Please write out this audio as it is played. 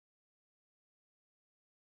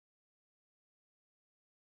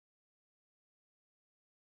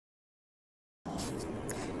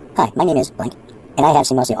Hi, my name is blank, and I have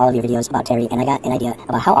seen mostly all of your videos about Terry, and I got an idea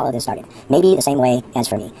about how all of this started. Maybe the same way as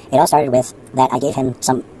for me. It all started with that I gave him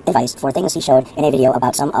some advice for things he showed in a video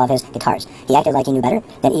about some of his guitars. He acted like he knew better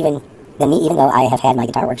than me, even though I have had my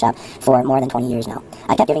guitar workshop for more than 20 years now.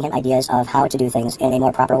 I kept giving him ideas of how to do things in a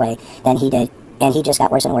more proper way than he did, and he just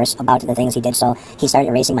got worse and worse about the things he did, so he started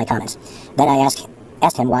erasing my comments. Then I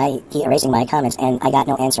asked him why he erasing my comments, and I got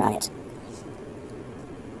no answer on it.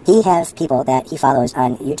 He has people that he follows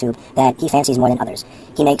on YouTube that he fancies more than others.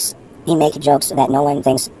 He makes jokes that no one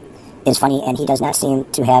thinks is funny, and he does not seem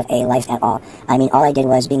to have a life at all. I mean, all I did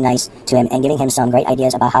was being nice to him and giving him some great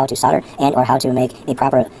ideas about how to solder and or how to make a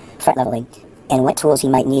proper fret leveling and what tools he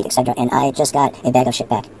might need, etc. And I just got a bag of shit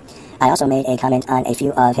back. I also made a comment on a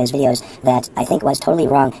few of his videos that I think was totally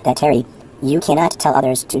wrong, that Terry, you cannot tell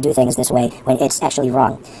others to do things this way when it's actually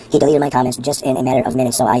wrong. He deleted my comments just in a matter of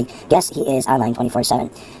minutes, so I guess he is online 24/7.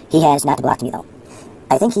 He has not blocked me, though.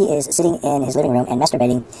 I think he is sitting in his living room and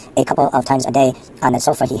masturbating a couple of times a day on the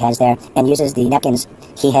sofa he has there, and uses the napkins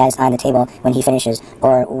he has on the table when he finishes,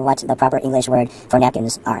 or what the proper English word for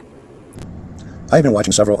napkins are. I've been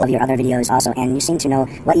watching several of your other videos also, and you seem to know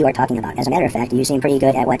what you are talking about. As a matter of fact, you seem pretty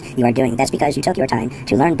good at what you are doing. That's because you took your time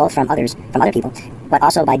to learn both from other people, but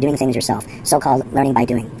also by doing things yourself, so-called learning by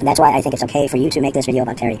doing. And that's why I think it's okay for you to make this video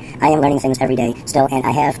about Terry. I am learning things every day still, and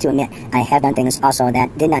I have to admit, I have done things also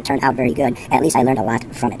that did not turn out very good. At least I learned a lot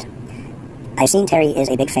from it. I've seen Terry is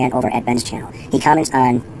a big fan over at Ben's channel. He comments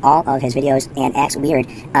on all of his videos and acts weird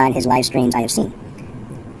on his live streams I have seen.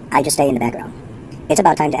 I just stay in the background. It's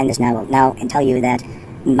about time to end this now and tell you that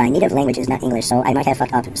my native language is not English, so I might have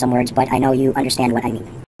fucked up some words, but I know you understand what I mean.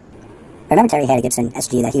 Remember Terry had a Gibson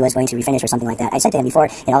SG that he was going to refinish or something like that. I said to him before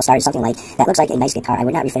it all started something like, that looks like a nice guitar, I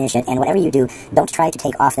would not refinish it, and whatever you do, don't try to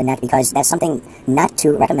take off the neck, because that's something not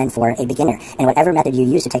to recommend for a beginner. And whatever method you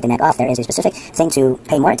use to take the neck off, there is a specific thing to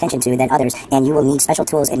pay more attention to than others, and you will need special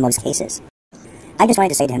tools in most cases. I just wanted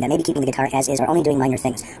to say to him that maybe keeping the guitar as is or only doing minor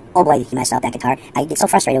things. Oh boy, he messed up that guitar. I get so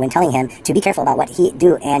frustrated when telling him to be careful about what he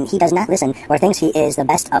do, and he does not listen or thinks he is the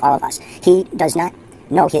best of all of us. He does not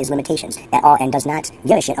know his limitations at all and does not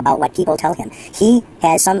give a shit about what people tell him. He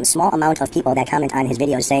has some small amount of people that comment on his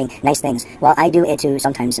videos saying nice things. Well, I do it too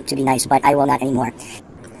sometimes to be nice, but I will not anymore.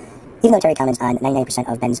 Even though Terry comments on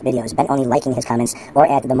 99% of Ben's videos, Ben only liking his comments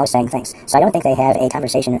or at the most saying thanks. So I don't think they have a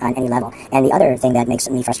conversation on any level. And the other thing that makes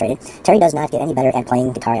me frustrated, Terry does not get any better at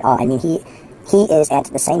playing guitar at all. I mean, he is at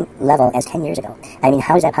the same level as 10 years ago. I mean,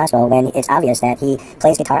 how is that possible when it's obvious that he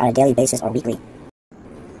plays guitar on a daily basis or weekly?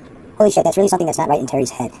 Holy shit, that's really something that's not right in Terry's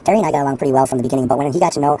head. Terry and I got along pretty well from the beginning, but when he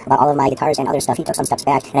got to know about all of my guitars and other stuff, he took some steps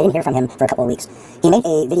back, and I didn't hear from him for a couple of weeks. He made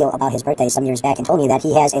a video about his birthday some years back and told me that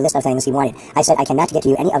he has a list of things he wanted. I said I cannot get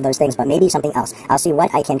you any of those things, but maybe something else. I'll see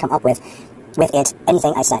what I can come up with it,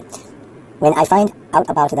 anything I said. When I find out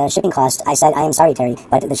about the shipping cost, I said, I am sorry, Terry,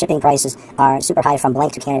 but the shipping prices are super high from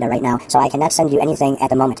blank to Canada right now, so I cannot send you anything at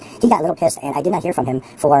the moment. He got a little pissed, and I did not hear from him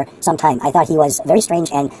for some time. I thought he was very strange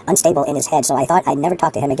and unstable in his head, so I thought I'd never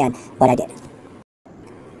talk to him again, but I did.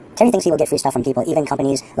 Terry thinks he will get free stuff from people, even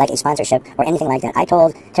companies like a sponsorship or anything like that. I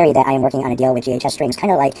told Terry that I am working on a deal with GHS Strings,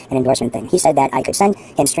 kind of like an endorsement thing. He said that I could send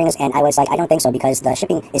him strings, and I was like, I don't think so, because the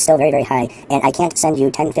shipping is still very, very high, and I can't send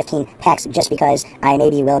you 10, 15 packs just because I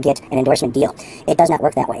maybe will get an endorsement deal. It does not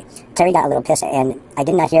work that way. Terry got a little pissed, and I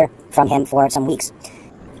did not hear from him for some weeks.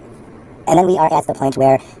 And then we are at the point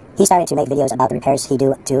where he started to make videos about the repairs he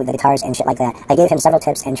do to the guitars and shit like that. I gave him several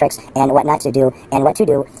tips and tricks and what not to do and what to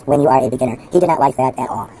do when you are a beginner. He did not like that at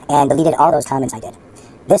all and deleted all those comments I did.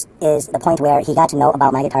 This is the point where he got to know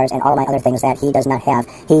about my guitars and all my other things that he does not have.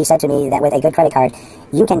 He said to me that with a good credit card,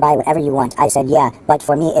 you can buy whatever you want. I said, yeah, but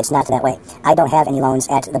for me, it's not that way. I don't have any loans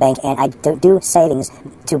at the bank, and I do savings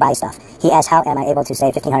to buy stuff. He asked, how am I able to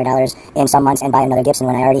save $1,500 in some months and buy another Gibson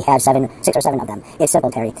when I already have 6 or 7 of them? It's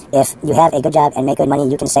simple, Terry. If you have a good job and make good money,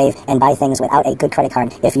 you can save and buy things without a good credit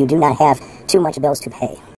card if you do not have too much bills to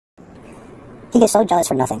pay. He gets so jealous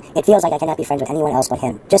for nothing. It feels like I cannot be friends with anyone else but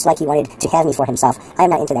him, just like he wanted to have me for himself. I am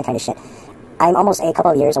not into that kind of shit. I'm almost a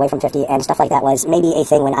couple of years away from 50, and stuff like that was maybe a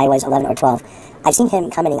thing when I was 11 or 12. I've seen him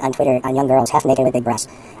commenting on Twitter on young girls half naked with big breasts.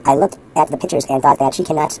 I looked at the pictures and thought that she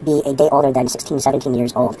cannot be a day older than 16, 17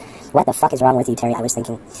 years old. What the fuck is wrong with you, Terry? I was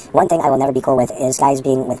thinking. One thing I will never be cool with is guys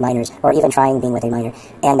being with minors, or even trying being with a minor,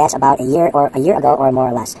 and that's about a year ago or more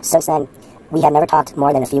or less. Since then, we have never talked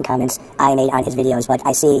more than a few comments I made on his videos, but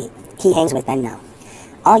I see he hangs with Ben now.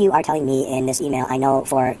 All you are telling me in this email, I know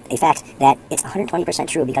for a fact that it's 120%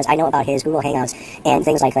 true, because I know about his Google Hangouts and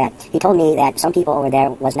things like that. He told me that some people over there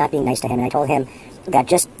was not being nice to him, and I told him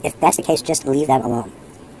that if that's the case, just leave them alone.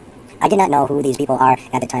 I did not know who these people are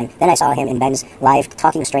at the time. Then I saw him in Ben's live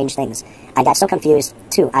talking strange things. I got so confused,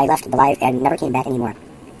 too. I left the live and never came back anymore.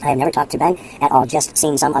 I have never talked to Ben at all, just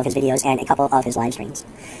seen some of his videos and a couple of his live streams.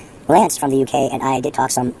 Lance from the UK and I did talk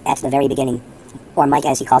some at the very beginning, or Mike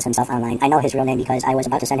as he calls himself online. I know his real name because I was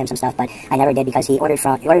about to send him some stuff, but I never did because he ordered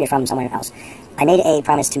it from somewhere else. I made a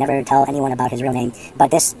promise to never tell anyone about his real name, but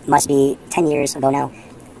this must be 10 years ago now.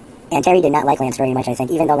 And Terry did not like Lance very much, I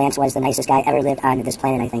think, even though Lance was the nicest guy ever lived on this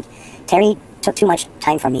planet, I think. Terry took too much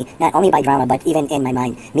time from me, not only by drama, but even in my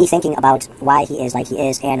mind. Me thinking about why he is like he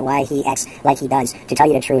is and why he acts like he does. To tell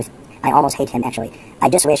you the truth, I almost hate him, actually. I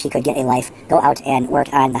just wish he could get a life, go out and work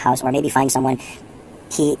on the house, or maybe find someone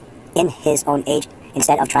in his own age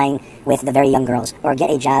instead of trying with the very young girls, or get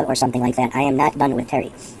a job or something like that. I am not done with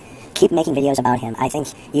Terry. Keep making videos about him. I think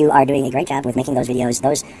you are doing a great job with making those videos.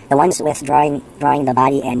 The ones with drawing the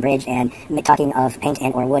body and bridge and talking of paint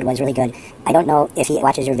and or wood was really good. I don't know if he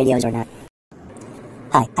watches your videos or not.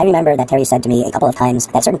 Hi, I remember that Terry said to me a couple of times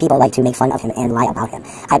that certain people like to make fun of him and lie about him.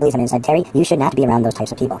 I believed him and said, Terry, you should not be around those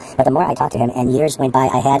types of people. But the more I talked to him and years went by,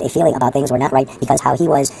 I had a feeling about things were not right because how he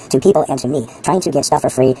was to people and to me, trying to get stuff for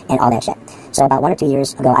free and all that shit. So about 1 or 2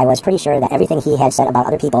 years ago, I was pretty sure that everything he had said about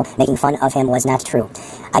other people making fun of him was not true.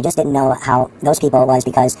 I just didn't know how those people was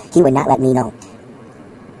because he would not let me know.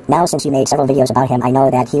 Now, since you made several videos about him, I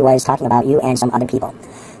know that he was talking about you and some other people.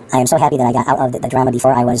 I am so happy that I got out of the drama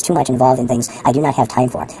before I was too much involved in things I do not have time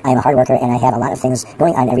for. I am a hard worker and I have a lot of things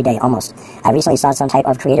going on every day, almost. I recently saw some type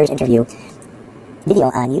of creators interview video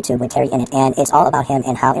on YouTube with Terry in it, and it's all about him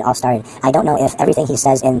and how it all started. I don't know if everything he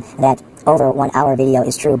says in that over 1 hour video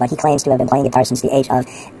is true, but he claims to have been playing guitar since the age of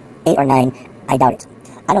 8 or 9. I doubt it.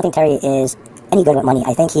 I don't think Terry is any good with money.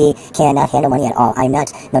 I think he cannot handle money at all. I'm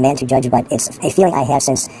not the man to judge, but it's a feeling I have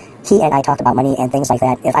since he and I talked about money and things like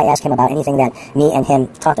that. If I ask him about anything that me and him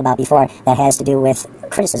talked about before that has to do with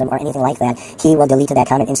criticism or anything like that, he will delete that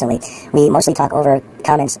comment instantly. We mostly talk over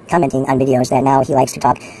commenting on videos that now he likes to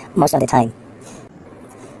talk most of the time.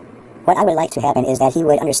 What I would like to happen is that he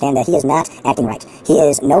would understand that he is not acting right. He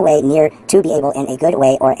is no way near to be able in a good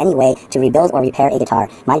way or any way to rebuild or repair a guitar.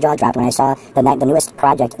 My jaw dropped when I saw the newest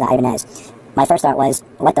project, the Ibanez. My first thought was,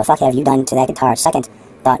 what the fuck have you done to that guitar? Second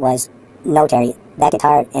thought was, no, Terry, that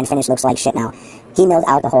guitar and finish looks like shit now. He milled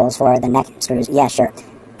out the holes for the neck screws. Yeah, sure.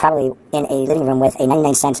 Probably in a living room with a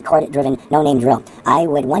 99-cent cord-driven no-name drill. I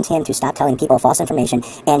would want him to stop telling people false information,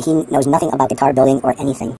 and he knows nothing about guitar building or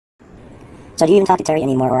anything. So do you even talk to Terry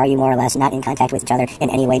anymore, or are you more or less not in contact with each other in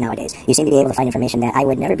any way nowadays? You seem to be able to find information that I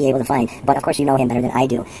would never be able to find, but of course you know him better than I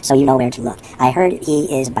do, so you know where to look. I heard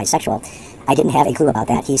he is bisexual. I didn't have a clue about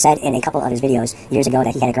that. He said in a couple of his videos years ago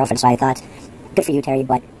that he had a girlfriend, so I thought, good for you, Terry,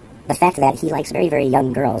 but the fact that he likes very, very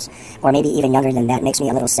young girls, or maybe even younger than that, makes me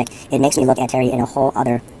a little sick. It makes me look at Terry in a whole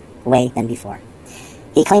other way than before.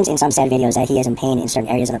 He claims in some sad videos that he is in pain in certain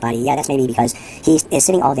areas of the body. Yeah, that's maybe because he is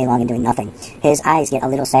sitting all day long and doing nothing. His eyes get a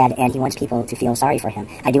little sad and he wants people to feel sorry for him.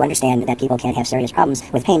 I do understand that people can have serious problems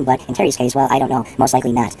with pain, but in Terry's case, well, I don't know. Most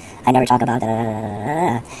likely not. I never talk about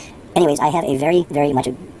Anyways, I have a very, very much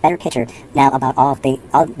better picture now about all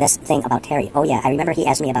this thing about Terry. Oh yeah, I remember he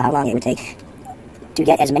asked me about how long it would take to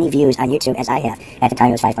get as many views on YouTube as I have. At the time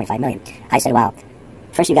it was 5.5 million. I said, wow,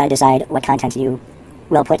 first you gotta decide what content you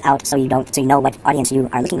will put out so you know what audience you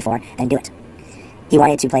are looking for, then do it. He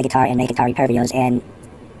wanted to play guitar and make guitar repair videos and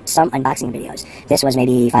some unboxing videos. This was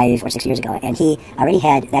maybe 5 or 6 years ago, and he already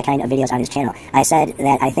had that kind of videos on his channel. I said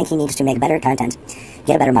that I think he needs to make better content,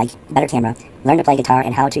 get a better mic, better camera, learn to play guitar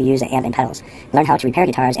and how to use the amp and pedals, learn how to repair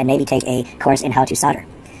guitars, and maybe take a course in how to solder.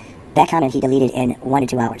 That comment he deleted in 1 to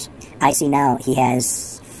 2 hours. I see now he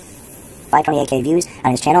has 528k views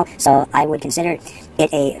on his channel, so I would consider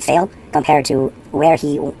it a fail compared to where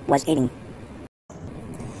he was aiming.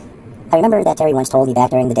 I remember that Terry once told me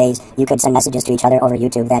back during the days you could send messages to each other over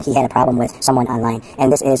YouTube that he had a problem with someone online,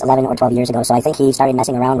 and this is 11 or 12 years ago, so I think he started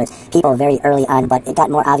messing around with people very early on, but it got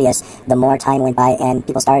more obvious the more time went by and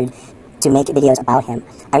people started to make videos about him.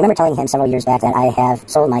 I remember telling him several years back that I have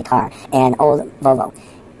sold my car, an old Volvo.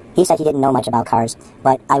 He said he didn't know much about cars,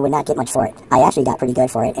 but I would not get much for it. I actually got pretty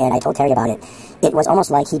good for it, and I told Terry about it. It was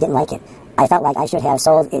almost like he didn't like it. I felt like I should have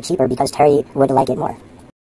sold it cheaper because Terry would like it more.